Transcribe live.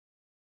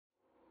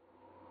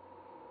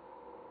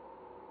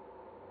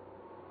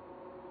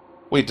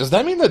Wait, does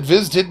that mean that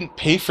Viz didn't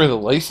pay for the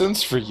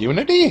license for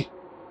Unity?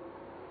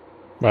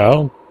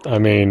 Well, I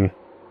mean,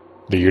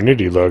 the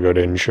Unity logo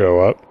didn't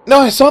show up. No,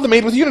 I saw the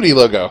Made with Unity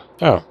logo.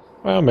 Oh,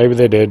 well, maybe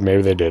they did,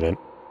 maybe they didn't.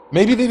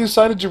 Maybe they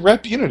decided to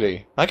rep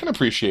Unity. I can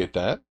appreciate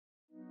that.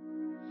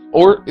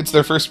 Or it's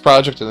their first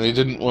project and they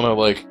didn't want to,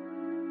 like,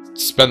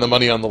 spend the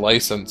money on the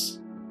license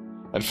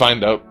and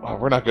find out, oh,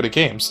 we're not good at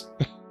games.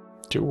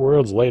 Two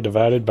worlds lay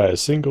divided by a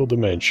single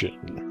dimension.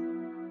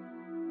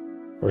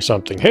 Or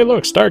something. Hey,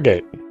 look,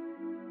 Stargate!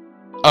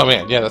 Oh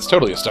man, yeah, that's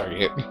totally a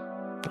Stargate.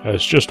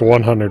 It's just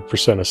 100%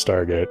 a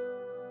Stargate.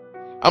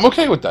 I'm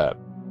okay with that.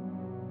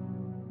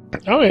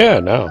 Oh yeah,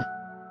 no.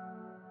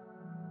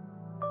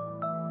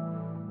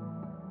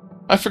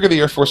 I figure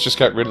the Air Force just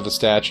got rid of the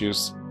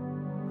statues.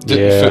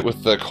 Didn't fit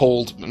with the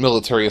cold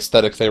military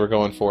aesthetic they were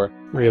going for.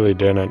 Really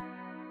didn't.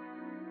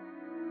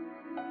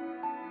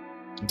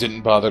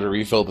 Didn't bother to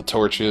refill the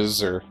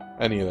torches or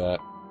any of that.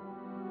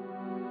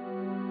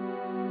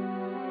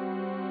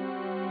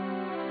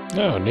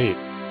 Oh, neat.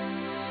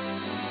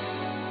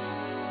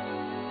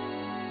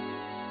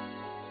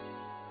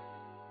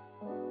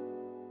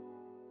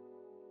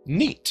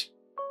 Neat.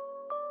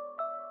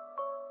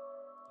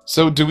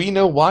 So, do we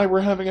know why we're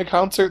having a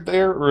concert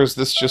there, or is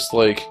this just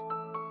like,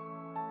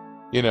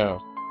 you know,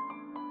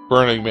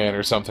 Burning Man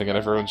or something, and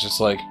everyone's just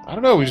like, I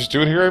don't know, we just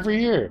do it here every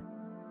year?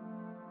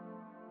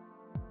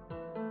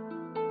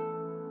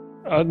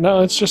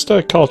 No, it's just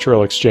a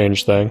cultural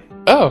exchange thing.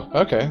 Oh,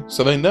 okay.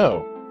 So they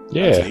know.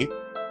 Yeah. That's neat.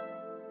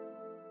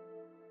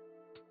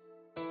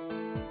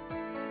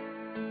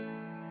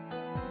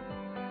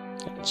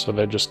 So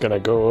they're just gonna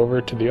go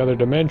over to the other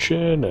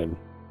dimension and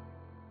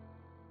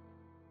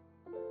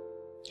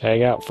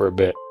hang out for a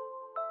bit.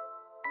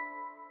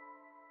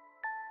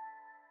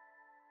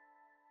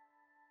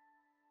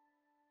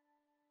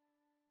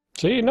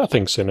 See,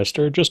 nothing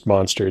sinister, just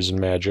monsters and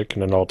magic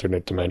in an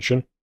alternate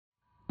dimension.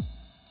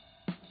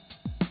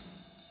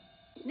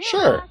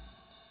 Sure.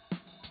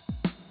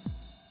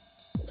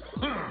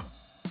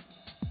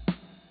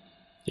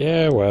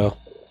 Yeah, well.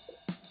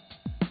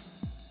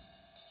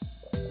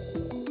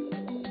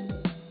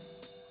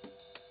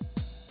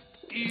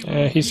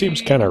 He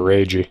seems kind of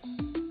ragey.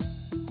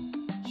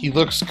 He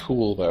looks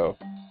cool, though.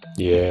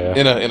 Yeah.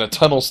 In a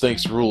Tunnel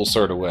Snakes Rule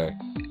sort of way.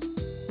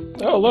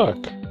 Oh,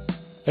 look.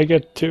 I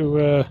get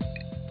to,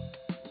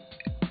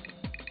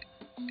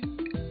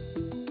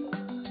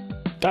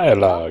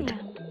 dialogue.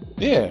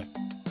 Yeah.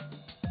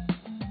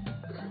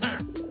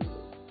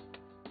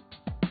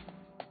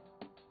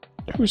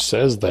 Who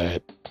says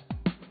that?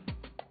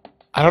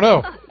 I don't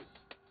know.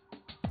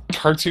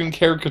 Cartoon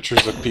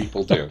caricatures of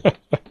people do.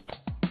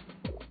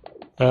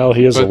 Well,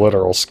 he is a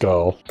literal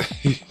skull.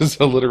 He is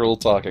a literal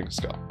talking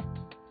skull.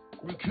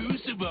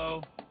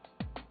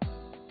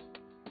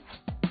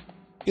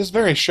 He has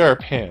very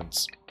sharp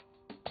hands.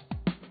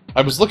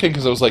 I was looking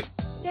because I was like,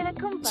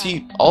 is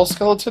he all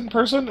skeleton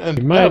person? And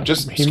He no, might,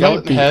 just he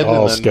skeleton might be head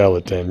all and then...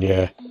 skeleton,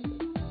 yeah.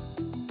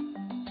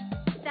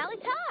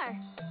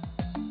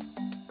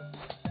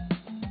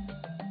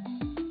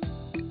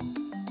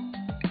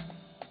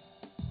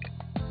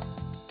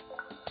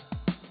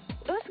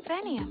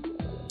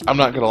 I'm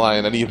not gonna lie,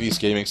 in any of these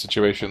gaming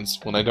situations,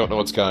 when I don't know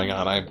what's going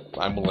on,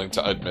 I'm willing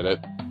to admit it.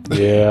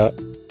 Yeah.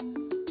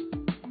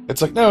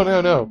 It's like, no,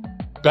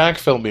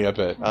 backfill me a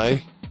bit.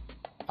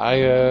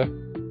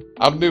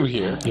 I'm new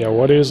here. Yeah,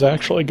 what is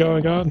actually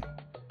going on?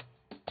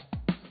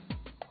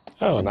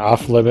 Oh, an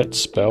off-limit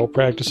spell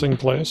practicing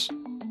place?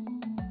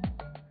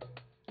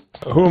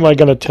 Who am I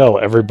gonna tell?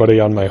 Everybody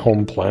on my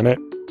home planet?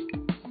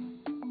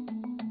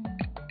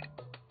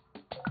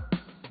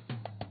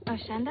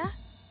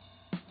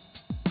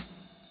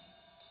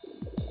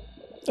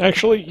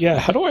 Actually, yeah,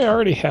 how do I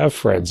already have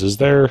friends? Is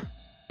there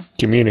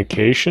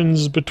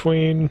communications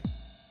between...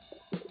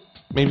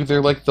 Maybe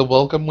they're like the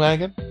welcome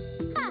wagon?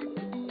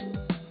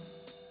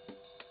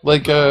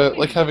 Like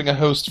having a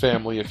host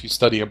family if you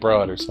study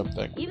abroad or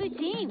something.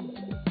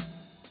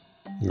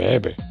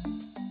 Maybe.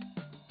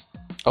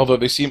 Although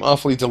they seem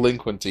awfully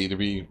delinquenty to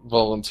be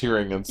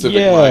volunteering and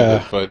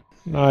civic-minded, but...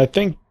 No, I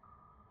think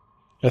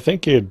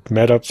you'd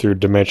met up through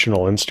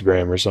Dimensional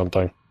Instagram or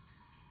something.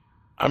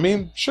 I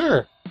mean,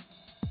 sure.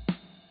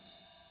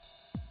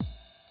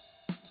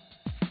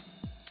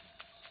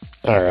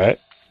 Alright,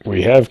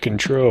 we have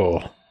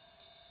control.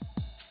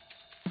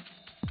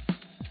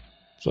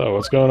 So,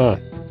 what's going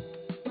on?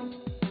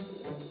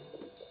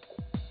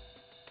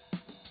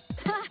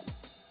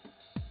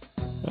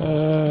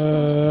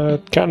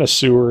 Kinda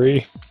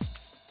sewery.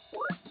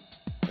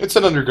 It's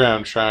an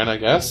underground shrine, I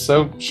guess,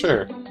 so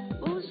sure.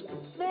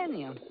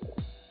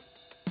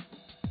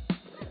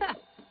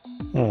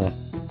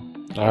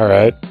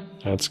 Alright,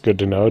 that's good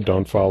to know.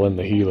 Don't fall in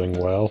the healing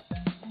well.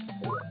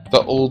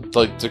 The old,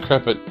 like,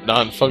 decrepit,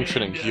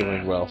 non-functioning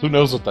healing well. Who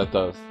knows what that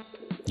does?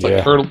 It's like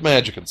Yeah. curdled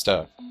magic and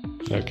stuff.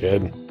 No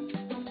kidding.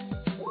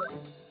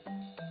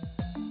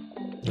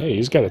 Hey,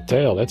 he's got a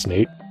tail. That's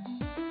neat.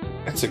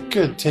 That's a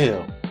good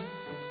tale.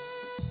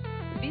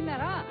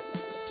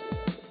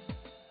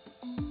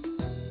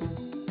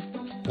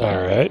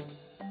 Alright.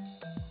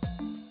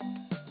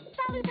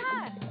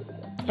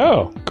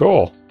 Oh,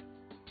 cool.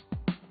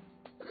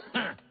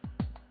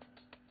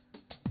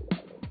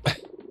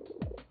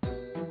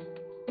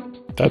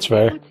 That's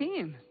fair.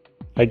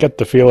 I get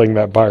the feeling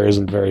that bar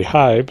isn't very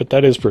high, but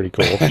that is pretty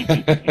cool.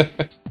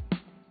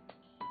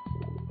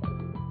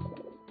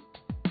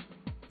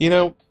 You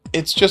know,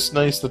 it's just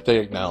nice that they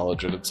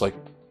acknowledge it. It's like,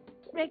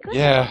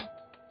 yeah.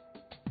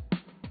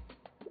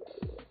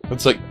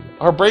 It's like,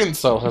 our brain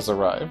cell has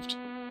arrived.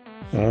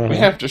 We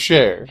have to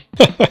share.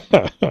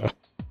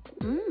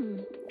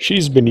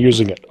 She's been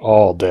using it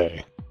all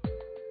day.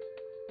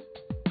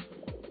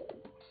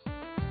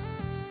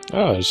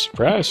 Oh,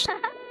 surprise.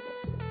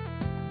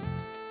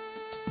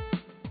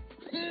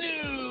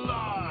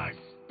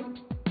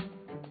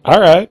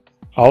 Alright.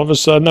 All of a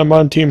sudden I'm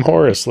on Team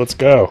Horus. Let's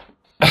go.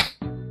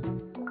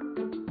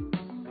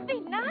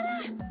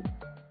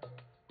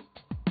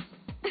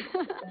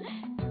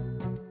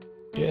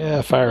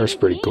 Yeah, fire's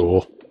pretty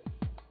cool.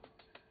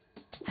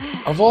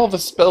 Of all the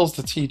spells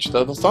to teach,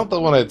 though, that's not the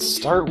one I'd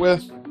start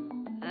with.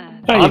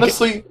 Oh,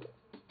 Honestly,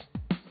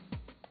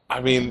 I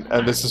mean,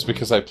 and this is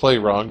because I play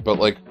wrong, but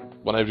like,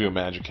 when I do a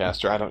magic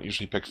caster, I don't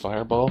usually pick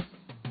Fireball.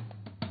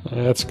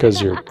 That's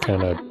because you're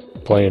kind of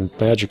playing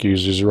magic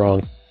users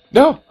wrong.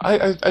 No,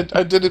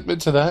 I did admit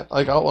to that.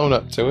 Like, I'll own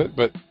up to it,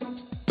 but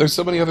there's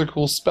so many other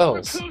cool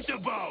spells.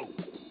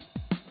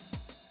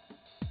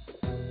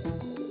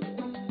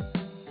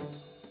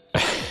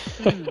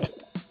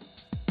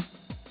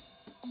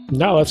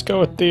 Now let's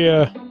go with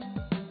the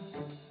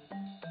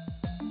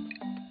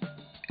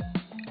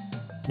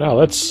now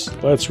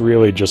let's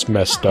really just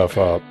mess stuff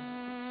up.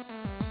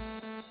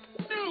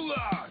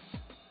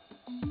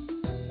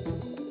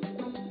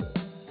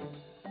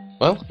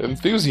 Well,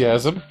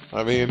 enthusiasm.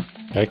 I mean,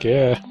 Heck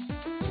yeah.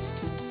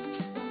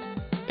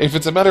 if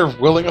it's a matter of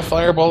willing a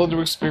fireball into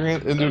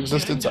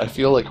existence, I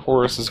feel like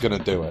Horus is gonna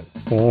do it.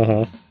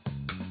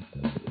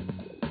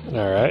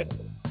 Alright.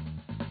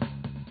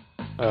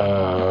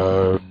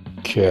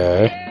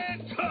 Okay.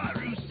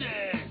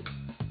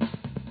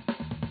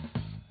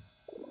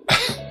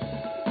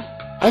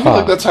 I feel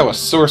like that's how a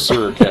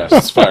sorcerer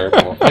casts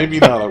fireball. Maybe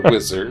not a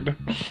wizard.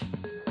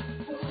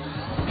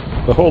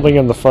 The holding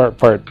in the fart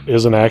part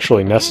isn't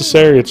actually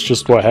necessary, it's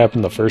just what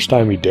happened the first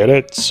time he did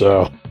it,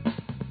 so...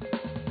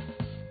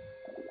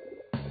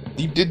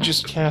 You did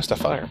just cast a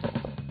fireball.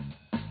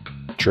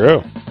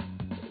 True.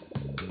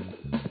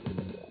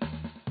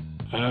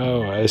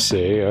 Oh, I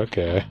see,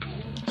 okay.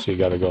 So you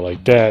gotta go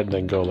like that, and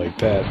then go like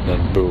that, and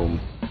then boom.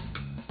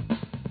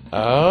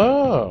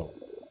 Oh.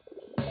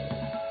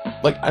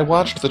 Like, I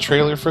watched the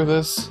trailer for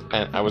this,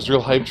 and I was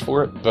real hyped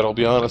for it, but I'll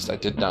be honest, I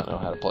did not know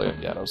how to play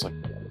it yet. I was like,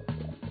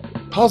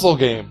 puzzle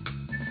game.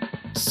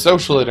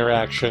 Social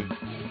interaction.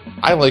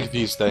 I like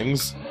these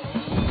things.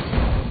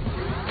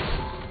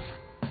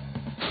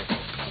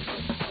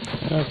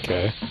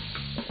 Okay.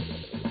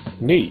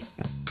 Neat.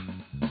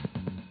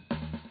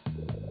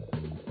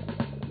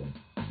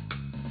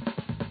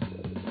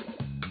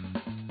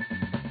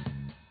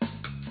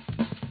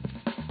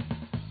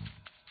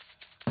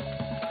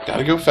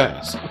 Gotta go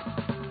fast.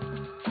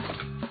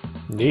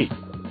 Neat.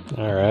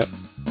 Alright.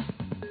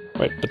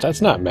 Wait, but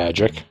that's not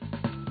magic.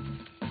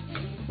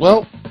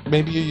 Well,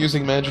 maybe you're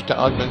using magic to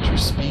augment your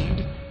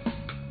speed.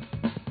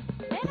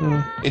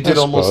 It did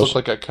almost look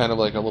like a kind of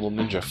like a little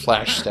ninja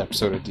flash step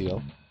sort of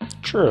deal.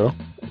 True.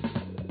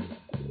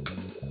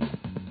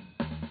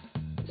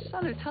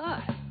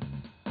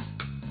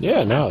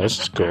 Yeah, no, this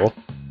is cool.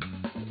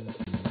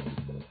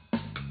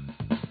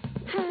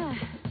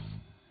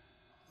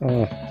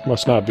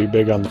 Must not be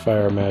big on the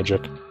fire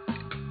magic.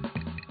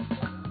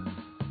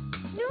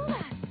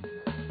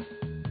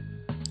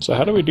 So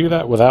how do we do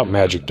that without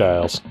magic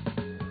tiles?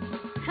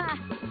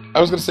 I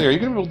was gonna say, are you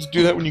gonna be able to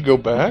do that when you go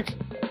back?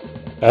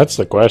 That's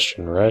the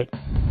question, right?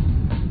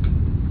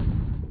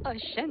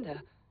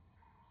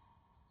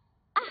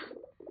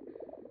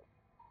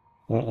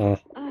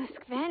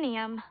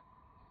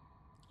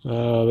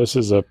 Oh, this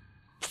is a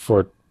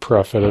Fort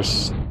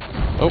Prophetess.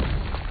 Oh.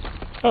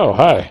 Oh,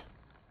 hi.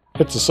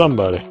 It's a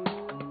somebody.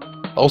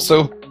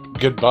 Also,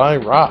 goodbye,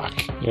 rock.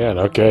 Yeah,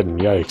 no kidding.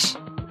 Yikes.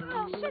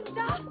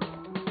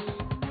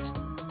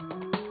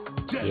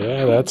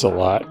 Yeah, that's a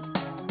lot.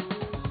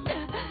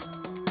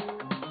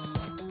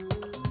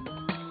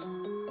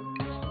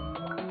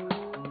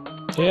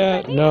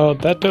 Yeah, no,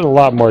 that did a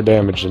lot more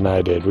damage than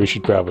I did. We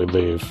should probably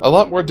leave. A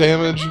lot more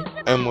damage,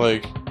 and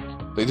like,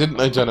 they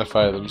didn't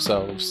identify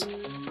themselves.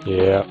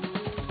 Yeah.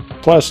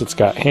 Plus, it's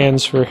got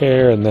hands for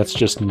hair, and that's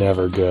just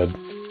never good.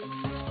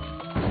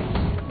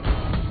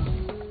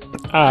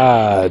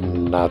 Ah,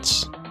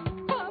 nuts.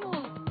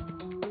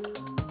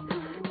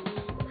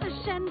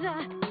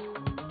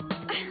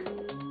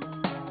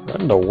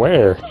 Run to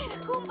where?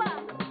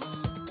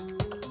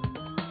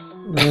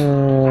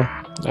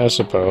 I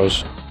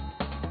suppose.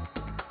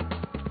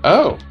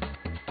 Oh.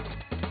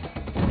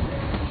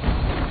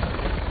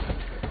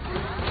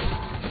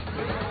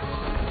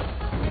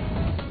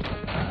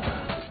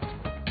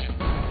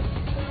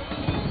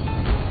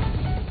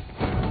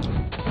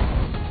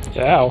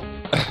 Ow.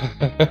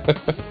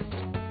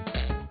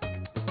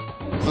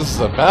 So this is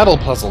a battle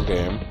puzzle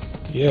game.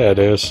 Yeah, it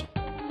is.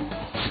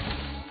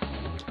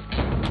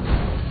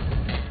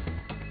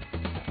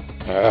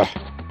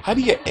 How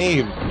do you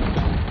aim?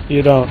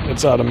 You don't.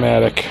 It's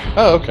automatic.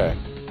 Oh, okay.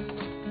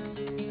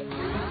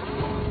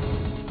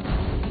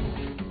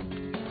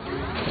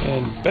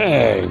 And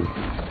bang.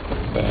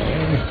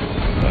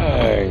 Bang.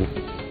 Bang.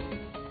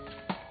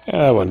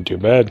 Yeah, that wasn't too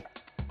bad.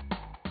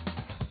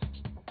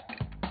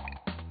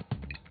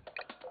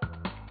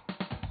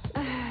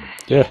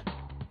 Yeah.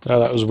 Oh,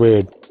 that was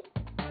weird.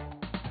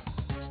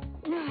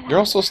 You're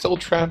also still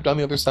trapped on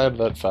the other side of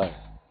that fire.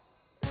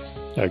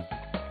 A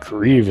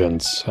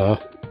grievance, huh?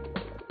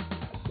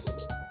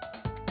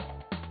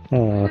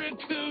 Hmm.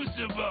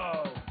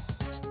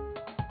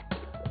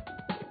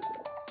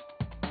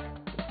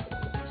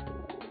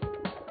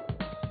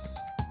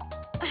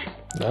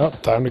 Well,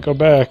 time to go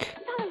back.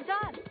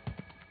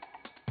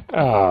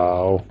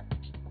 Oh.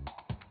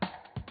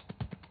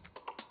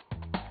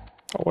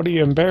 What are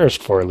you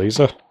embarrassed for,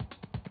 Lisa?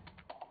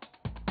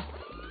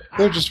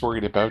 They're just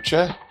worried about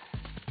you.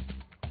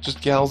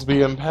 Just gals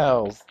being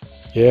pals.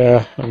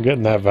 Yeah, I'm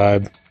getting that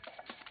vibe.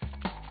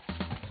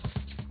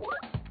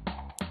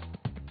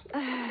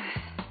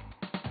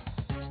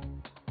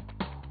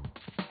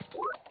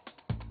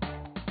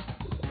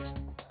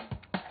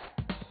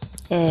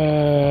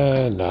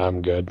 No,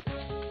 I'm good.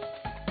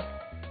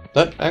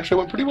 That actually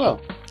went pretty well.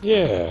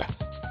 Yeah.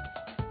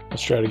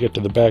 Let's try to get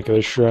to the back of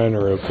the shrine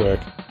real quick.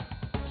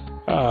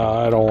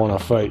 I don't want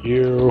to fight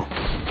you.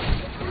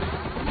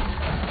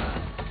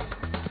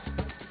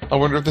 I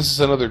wonder if this is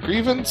another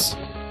grievance,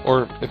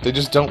 or if they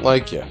just don't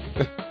like you.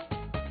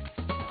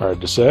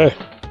 Hard to say.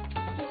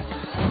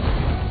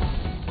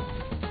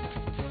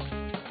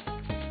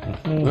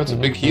 That's a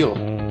big heal.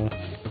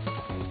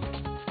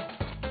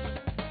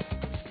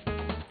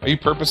 Are you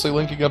purposely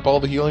linking up all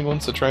the healing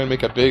ones to try and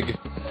make a big,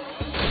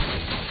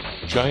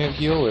 giant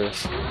heal, or...?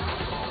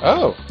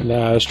 Oh!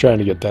 Nah, I was trying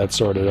to get that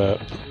sorted out.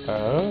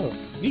 Oh,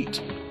 neat.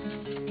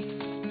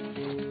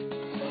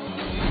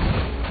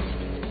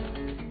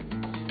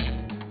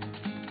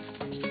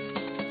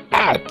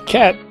 Ah,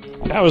 cat!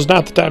 Now is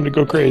not the time to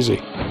go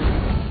crazy.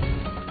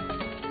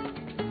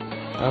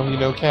 Oh, you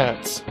know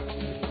cats.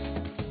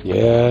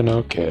 Yeah,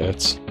 no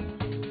cats.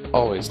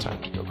 Always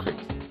time to go crazy.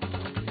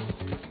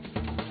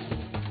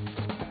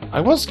 I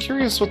was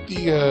curious what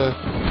the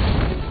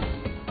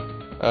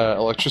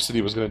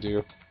electricity was going to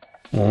do.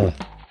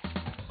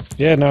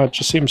 Yeah, no, it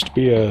just seems to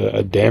be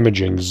a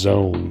damaging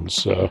zone,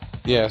 so...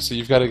 Yeah, so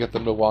you've got to get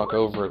them to walk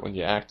over it when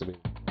you activate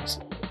it.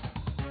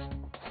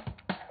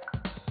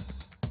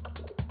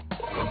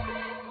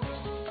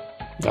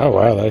 Oh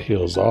wow, that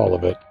heals all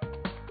of it.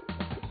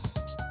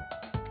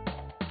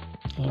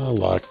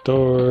 Locked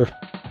door.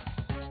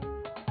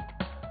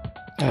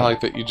 I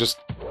like that you just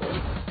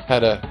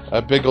had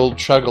a big old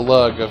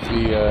chug-a-lug of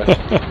the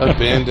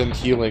abandoned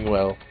healing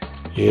well.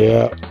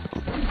 Yeah.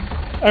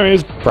 I mean,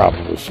 it's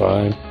probably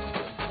fine.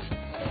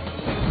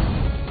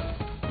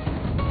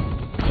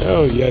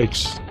 Oh,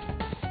 yikes.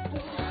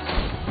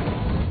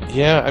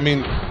 Yeah, I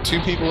mean, 2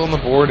 people on the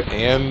board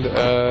and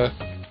a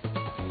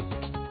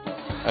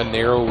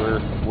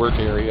narrower work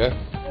area.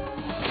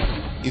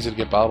 Easy to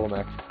get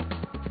bottlenecked.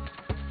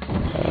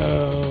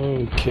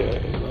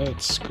 Okay,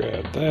 let's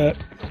grab that.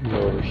 Go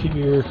over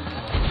here.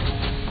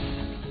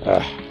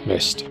 Ah,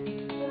 missed.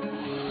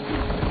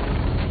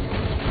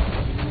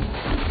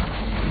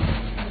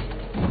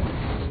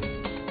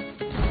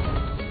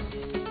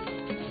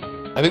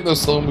 I think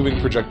those slow-moving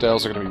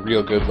projectiles are going to be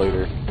real good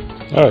later.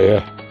 Oh,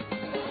 yeah.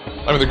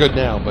 I mean, they're good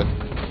now, but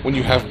when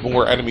you have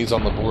more enemies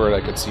on the board,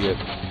 I could see it.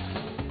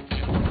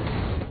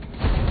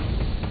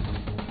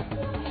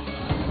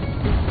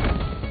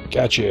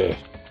 Gotcha.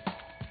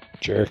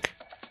 Jerk.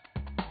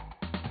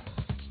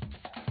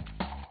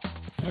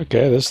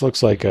 Okay, this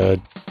looks like a...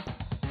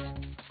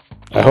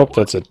 I hope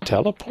that's a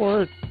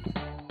teleport?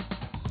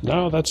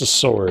 No, that's a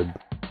sword.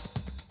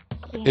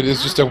 It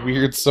is just a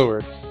weird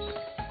sword.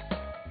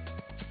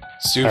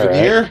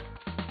 Souvenir? Right.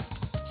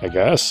 I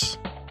guess.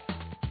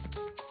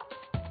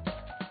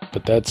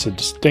 But that's a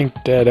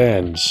distinct dead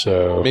end,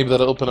 so... Maybe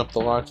that'll open up the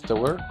locked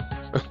door?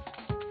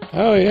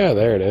 Oh yeah,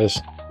 there it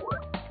is.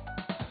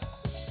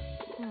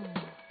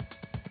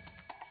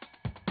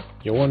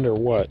 You wonder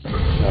what?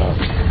 Oh.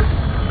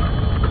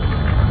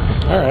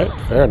 Alright,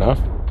 fair enough.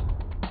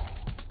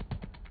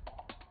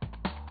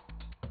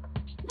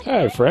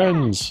 Hi,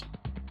 friends!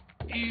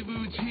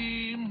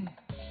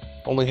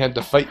 Only had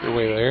to fight your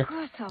way there.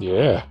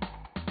 Yeah.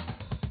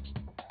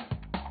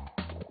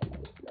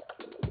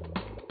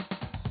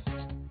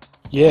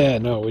 Yeah,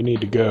 no, we need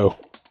to go.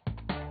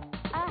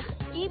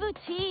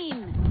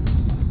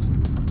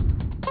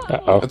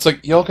 Uh-oh. It's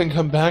like, y'all can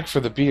come back for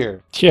the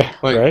beer. Yeah,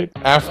 Like, right?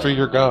 after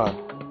you're gone.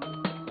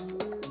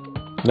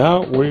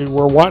 No,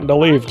 we're wanting to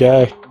leave,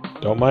 guy.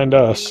 Don't mind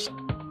us.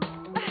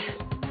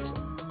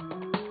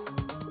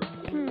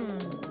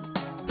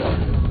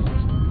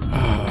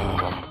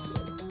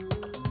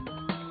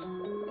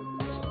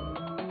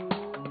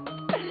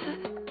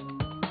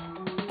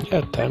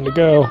 Yeah, time to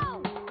go.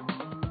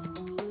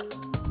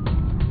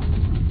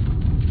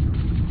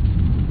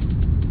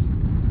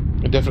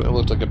 It definitely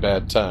looked like a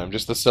bad time,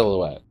 just the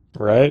silhouette.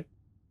 Right?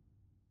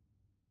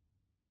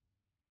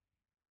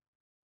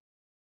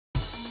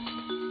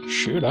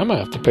 Shoot, I'm gonna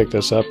have to pick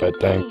this up, I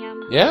think.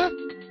 Yeah?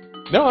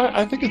 No,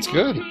 I think it's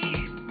good.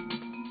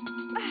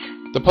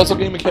 The puzzle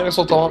game mechanics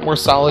looked a lot more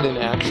solid in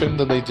action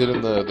than they did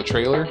in the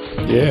trailer.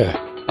 Yeah.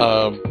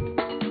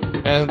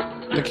 And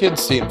the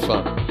kids seem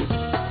fun.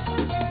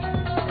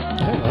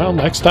 Yeah, well,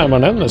 next time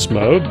on Endless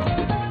Mode,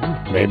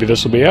 maybe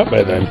this will be out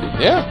by then.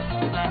 Yeah.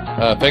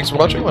 Thanks for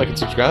watching, like and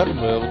subscribe,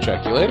 and we'll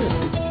check you later.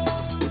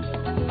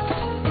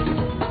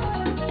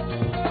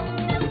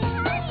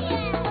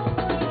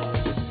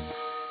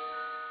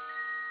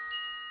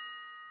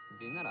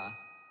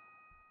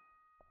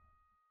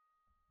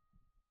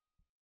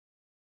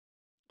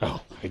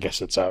 Oh, I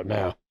guess it's out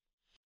now.